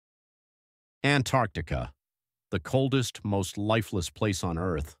Antarctica, the coldest, most lifeless place on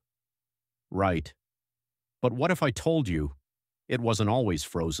Earth. Right. But what if I told you it wasn't always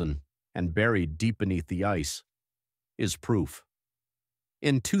frozen and buried deep beneath the ice? Is proof.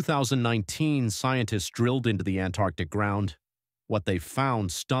 In 2019, scientists drilled into the Antarctic ground. What they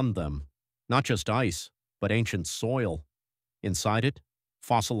found stunned them. Not just ice, but ancient soil. Inside it,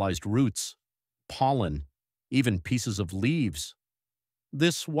 fossilized roots, pollen, even pieces of leaves.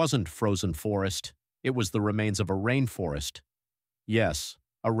 This wasn't frozen forest. It was the remains of a rainforest. Yes,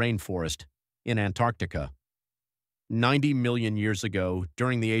 a rainforest in Antarctica. 90 million years ago,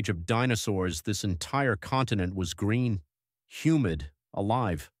 during the age of dinosaurs, this entire continent was green, humid,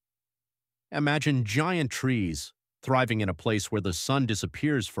 alive. Imagine giant trees thriving in a place where the sun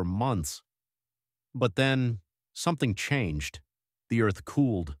disappears for months. But then, something changed. The earth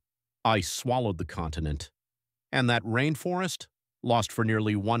cooled. Ice swallowed the continent. And that rainforest lost for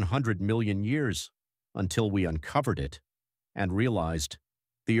nearly 100 million years until we uncovered it and realized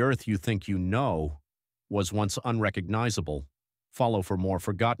the earth you think you know was once unrecognizable. Follow for more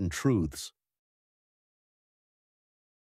forgotten truths.